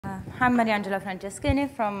I'm Angela Franceschini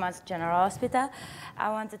from Mass General Hospital. I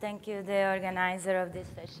want to thank you, the organizer of this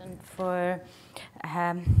session, for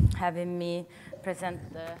having me present,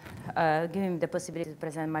 giving me the possibility to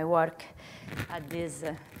present my work at this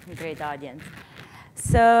great audience.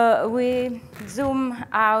 So we zoom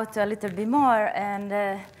out a little bit more,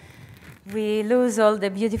 and we lose all the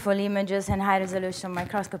beautiful images and high-resolution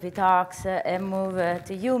microscopy talks and move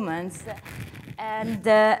to humans.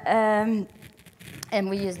 And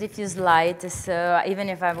we use diffuse light, so even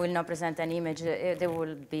if I will not present an image, they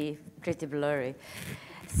will be pretty blurry.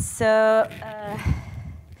 So,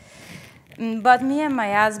 but me and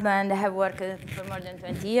my husband have worked for more than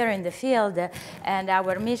 20 years in the field, and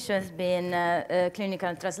our mission has been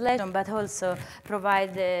clinical translation, but also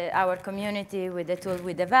provide our community with the tool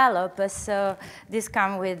we develop. So this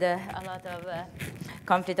comes with a lot of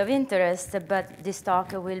conflict of interest, but this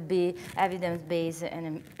talk will be evidence-based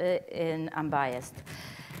and unbiased.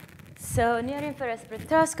 So near-infrared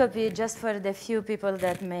spectroscopy, just for the few people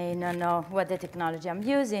that may not know what the technology I'm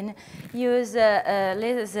using, use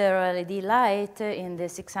laser LED light in the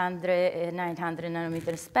 600, 900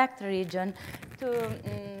 nanometer spectral region to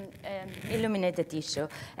illuminate the tissue.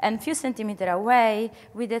 And a few centimeters away,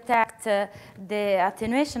 we detect the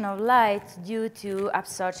attenuation of light due to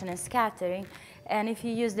absorption and scattering. And if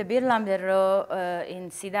you use the Beer-Lambert rho in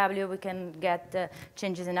CW, we can get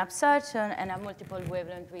changes in absorption, and at multiple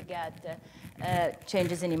wavelengths, we get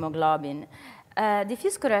changes in hemoglobin.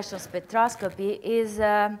 Diffuse correlation spectroscopy is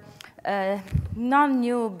not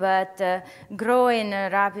new, but growing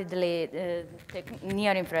rapidly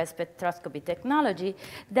near-infrared spectroscopy technology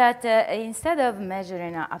that instead of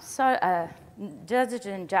measuring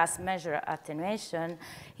doesn't just measure attenuation,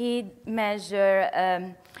 he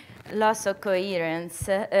measures loss of coherence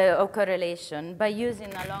or correlation by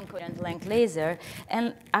using a long coherent length laser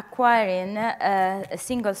and acquiring a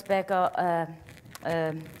single speckle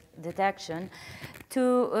detection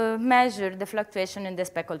to measure the fluctuation in the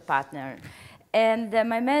speckle pattern. And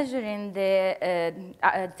by measuring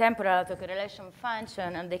the temporal autocorrelation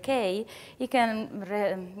function and decay, you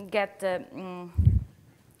can get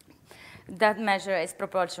that measure is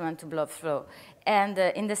proportional to blood flow. And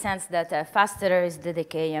in the sense that faster is the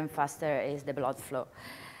decay and faster is the blood flow.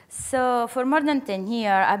 So for more than 10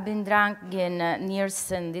 years, I've been dragging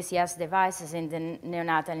NIRS and DCS devices in the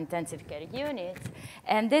neonatal intensive care units.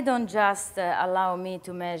 And they don't just allow me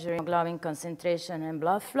to measure hemoglobin concentration and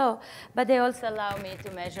blood flow, but they also allow me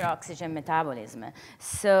to measure oxygen metabolism.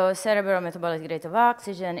 So cerebral metabolic rate of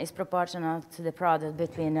oxygen is proportional to the product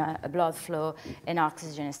between blood flow and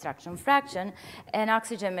oxygen extraction fraction. And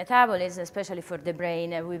oxygen metabolism, especially for the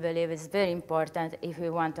brain, we believe is very important if we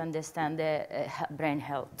want to understand the brain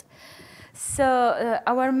health. So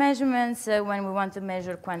our measurements, when we want to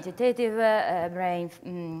measure quantitative brain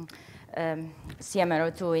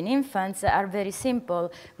CMRO2 in infants, are very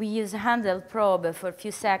simple. We use a handheld probe for a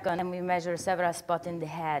few seconds, and we measure several spots in the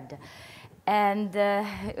head. And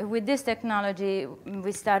with this technology,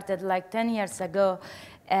 we started like 10 years ago,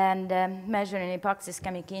 and measuring hypoxic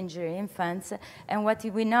ischemic injury in infants. And what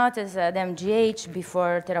we noticed at MGH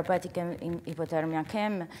before therapeutic hypothermia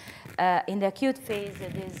came, in the acute phase,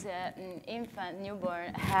 this infant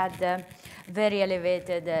newborn had very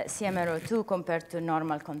elevated CMRO2 compared to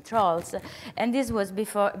normal controls. And this was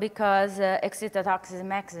because excitotoxic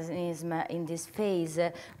mechanism in this phase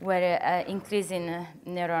were increasing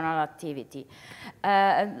neuronal activity.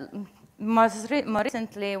 More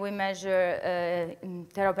recently, we measure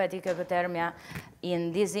therapeutic hypothermia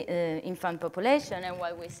in this infant population, and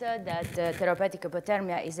what we saw that therapeutic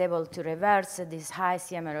hypothermia is able to reverse this high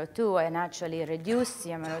CMRO2 and actually reduce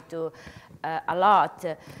CMRO2 a lot,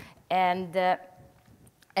 and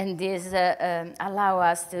this allow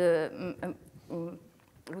us to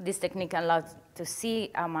this technique allows to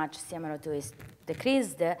see how much CMRO2 is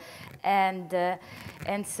decreased, and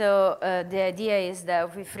so the idea is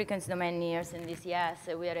that with frequency domain NIRS and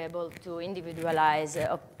DCS, we are able to individualize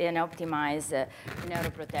and optimize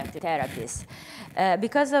neuroprotective therapies.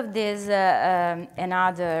 Because of this and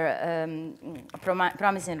other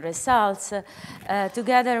promising results,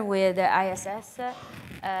 together with ISS,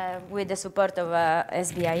 with the support of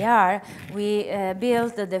SBIR, we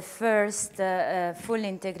built the first fully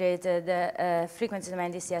integrated frequency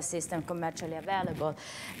domain DCS system commercially available.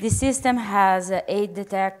 This system has 8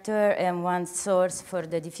 detectors and 1 source for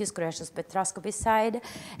the diffuse correlation spectroscopy side,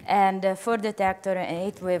 and 4 detectors and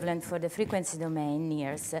 8 wavelengths for the frequency domain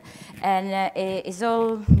NIRS. And it's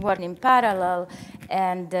all working in parallel,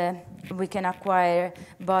 and we can acquire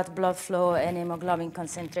both blood flow and hemoglobin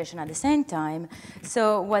concentration at the same time.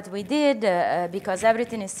 So what we did, because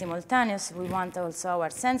everything is simultaneous, we want also our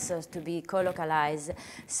sensors to be co-localized.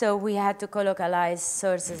 So we had to co-localize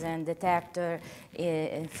sources and detector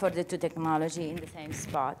for the two technology in the same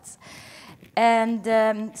spots. And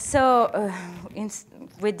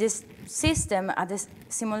with this system,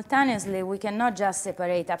 simultaneously, we cannot just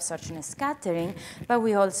separate absorption and scattering, but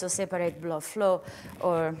we also separate blood flow,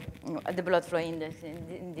 or the blood flow index,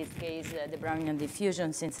 in this case, the Brownian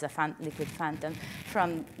diffusion, since the liquid phantom,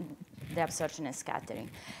 from the absorption and scattering.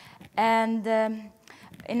 And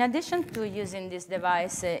in addition to using this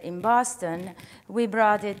device in Boston, we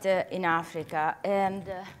brought it in Africa. And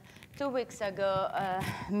 2 weeks ago,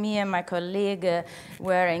 me and my colleague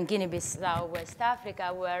were in Guinea-Bissau, West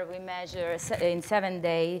Africa, where we measure in 7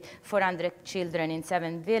 days 400 children in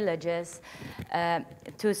 7 villages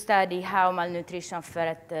to study how malnutrition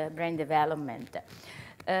affects brain development.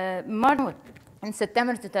 In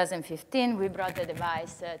September 2015, we brought the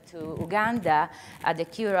device to Uganda at the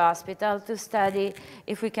Cure Hospital to study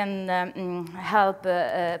if we can help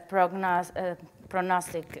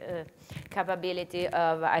prognostic capability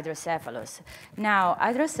of hydrocephalus. Now,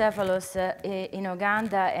 hydrocephalus in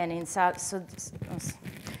Uganda and in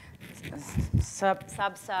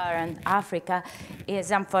sub-Saharan Africa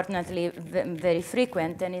is unfortunately very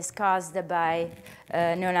frequent and is caused by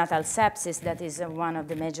neonatal sepsis. That is one of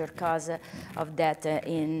the major causes of death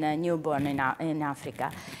in newborn in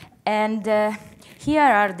Africa. And here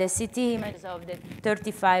are the CT images of the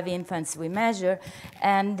 35 infants we measure.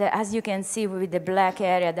 And as you can see with the black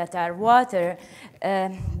area that are water,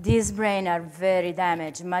 these brains are very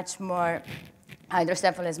damaged, much more.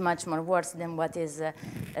 Hydrocephalus is much more worse than what is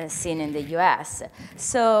seen in the US.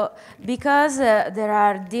 So because there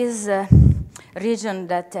are these regions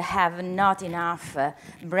that have not enough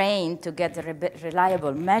brain to get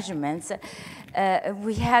reliable measurements,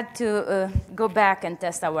 we had to go back and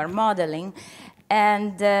test our modeling.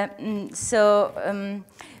 And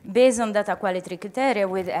based on data quality criteria,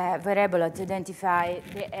 we were able to identify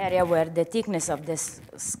the area where the thickness of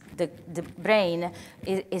the brain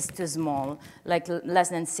is too small, like less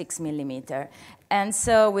than 6 millimeters. And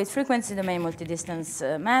so with frequency domain multidistance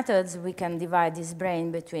methods, we can divide this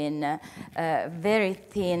brain between very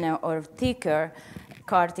thin or thicker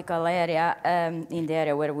cortical area in the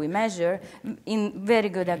area where we measure, in very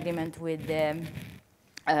good agreement with the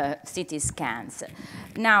CT scans.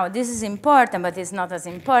 Now, this is important, but it's not as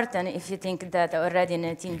important if you think that already in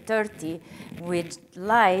 1830, with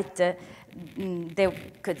light, they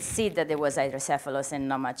could see that there was hydrocephalus and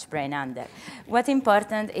not much brain under. What's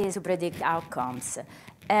important is to predict outcomes.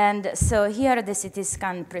 And so here are the CT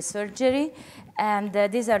scan pre-surgery, and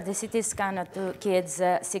these are the CT scan of 2 kids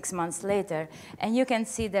 6 months later. And you can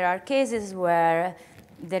see there are cases where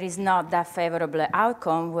there is not that favorable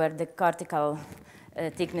outcome, where the cortical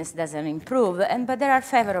thickness doesn't improve, but there are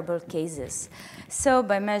favorable cases. So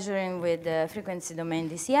by measuring with frequency domain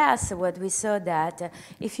DCS, what we saw that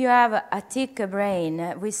if you have a thick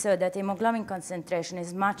brain, we saw that hemoglobin concentration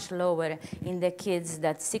is much lower in the kids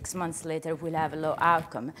that 6 months later will have a low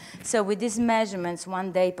outcome. So with these measurements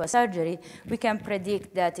 1 day post-surgery, we can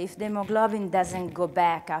predict that if the hemoglobin doesn't go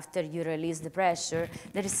back after you release the pressure,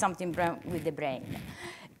 there is something wrong with the brain.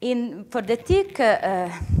 For the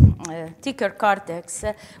thicker cortex,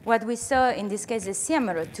 what we saw in this case is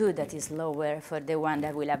CMRO2 that is lower for the one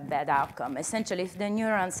that will have bad outcome. Essentially, if the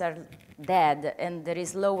neurons are dead and there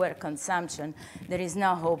is lower consumption, there is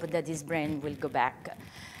no hope that this brain will go back.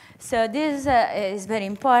 So this is very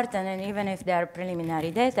important, and even if they are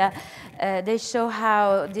preliminary data, they show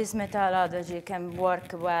how this methodology can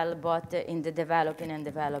work well both in the developing and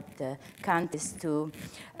developed countries to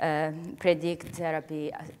predict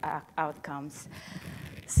therapy outcomes.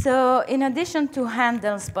 So in addition to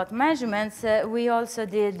handle spot measurements, we also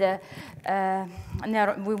did,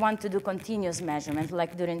 we want to do continuous measurements,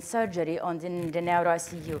 like during surgery on the neuro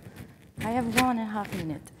ICU. I have 1.5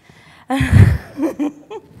 minutes.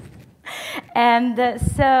 And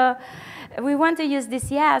so we want to use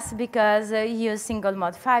DCS because we use single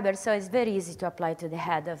mode fiber, so it's very easy to apply to the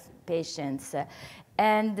head of patients.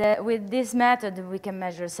 And with this method, we can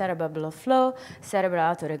measure cerebral blood flow, cerebral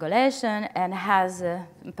autoregulation, and as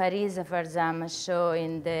Paris, for example, show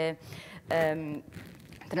in the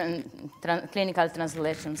clinical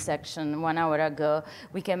translation section 1 hour ago,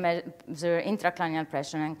 we can measure intracranial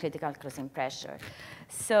pressure and critical crossing pressure.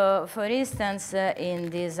 So, for instance, in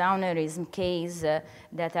this aneurysm case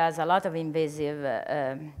that has a lot of invasive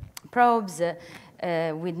probes,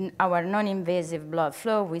 with our non-invasive blood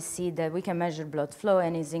flow, we see that we can measure blood flow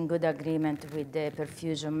and is in good agreement with the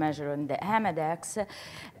perfusion measure on the MetaOX.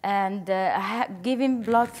 And giving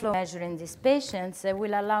blood flow measure in these patients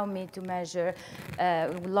will allow me to measure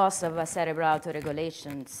loss of cerebral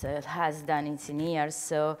autoregulations, as done in NIRS.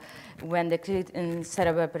 So when the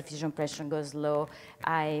cerebral perfusion pressure goes low,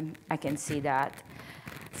 I can see that.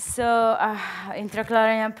 So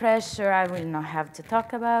intracranial pressure, I will not have to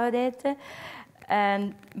talk about it.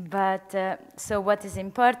 So what is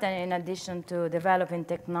important, in addition to developing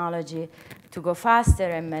technology to go faster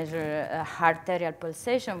and measure arterial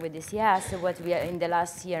pulsation with DCS, what we are in the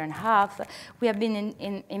last year and a half, we have been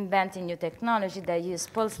inventing new technology that use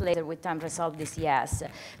pulse laser with time-resolved DCS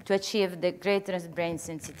to achieve the greatest brain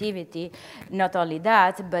sensitivity. Not only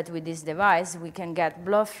that, but with this device, we can get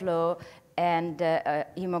blood flow and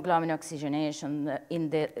hemoglobin oxygenation in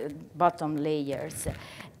the bottom layers.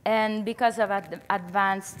 And because of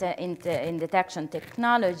advanced in detection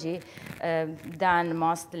technology, done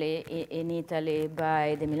mostly in Italy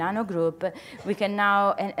by the Milano group, we can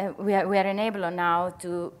now, we are enabled now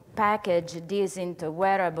to package these into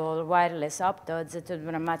wearable wireless optodes to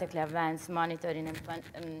dramatically advance monitoring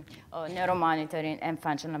and neuromonitoring and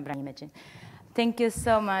functional brain imaging. Thank you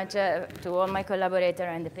so much to all my collaborators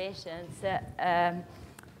and the patients and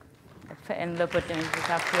the opportunity to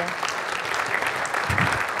talk here.